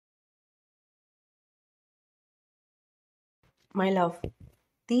My love,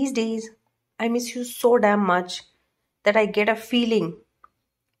 these days I miss you so damn much that I get a feeling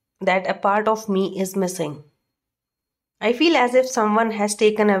that a part of me is missing. I feel as if someone has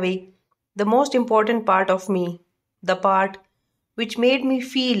taken away the most important part of me, the part which made me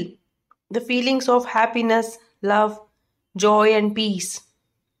feel the feelings of happiness, love, joy, and peace.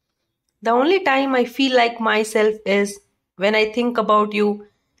 The only time I feel like myself is when I think about you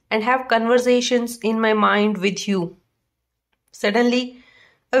and have conversations in my mind with you. Suddenly,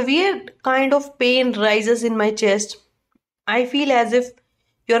 a weird kind of pain rises in my chest. I feel as if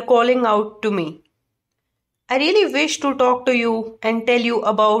you're calling out to me. I really wish to talk to you and tell you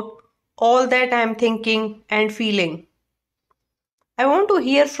about all that I'm thinking and feeling. I want to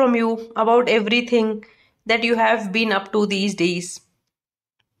hear from you about everything that you have been up to these days.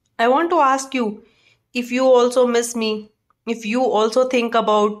 I want to ask you if you also miss me, if you also think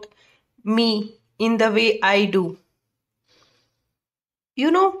about me in the way I do.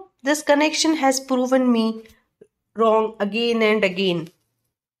 This connection has proven me wrong again and again.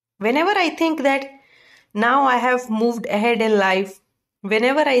 Whenever I think that now I have moved ahead in life,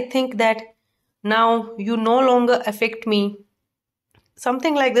 whenever I think that now you no longer affect me,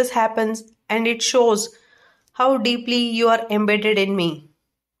 something like this happens and it shows how deeply you are embedded in me.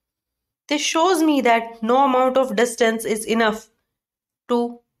 This shows me that no amount of distance is enough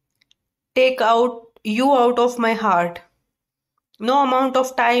to take out you out of my heart. No amount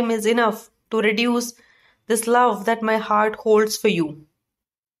of time is enough to reduce this love that my heart holds for you.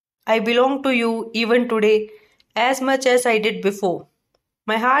 I belong to you even today as much as I did before.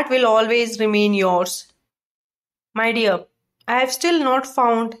 My heart will always remain yours. My dear, I have still not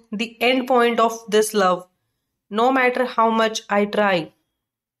found the end point of this love, no matter how much I try.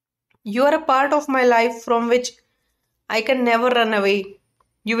 You are a part of my life from which I can never run away.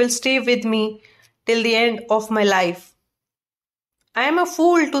 You will stay with me till the end of my life. I am a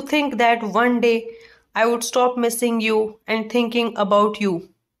fool to think that one day I would stop missing you and thinking about you.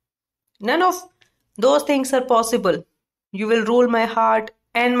 None of those things are possible. You will rule my heart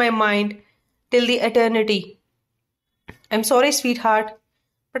and my mind till the eternity. I'm sorry, sweetheart,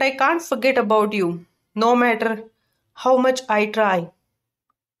 but I can't forget about you, no matter how much I try.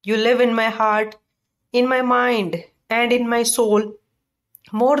 You live in my heart, in my mind, and in my soul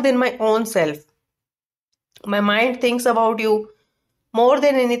more than my own self. My mind thinks about you more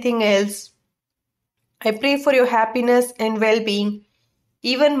than anything else. I pray for your happiness and well being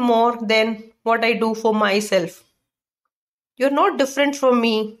even more than what I do for myself. You're not different from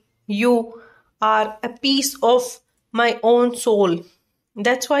me. You are a piece of my own soul.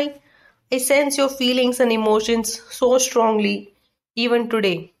 That's why I sense your feelings and emotions so strongly even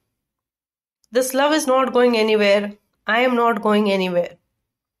today. This love is not going anywhere. I am not going anywhere.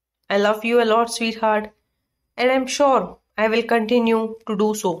 I love you a lot, sweetheart, and I'm sure I will continue to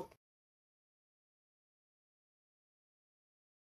do so.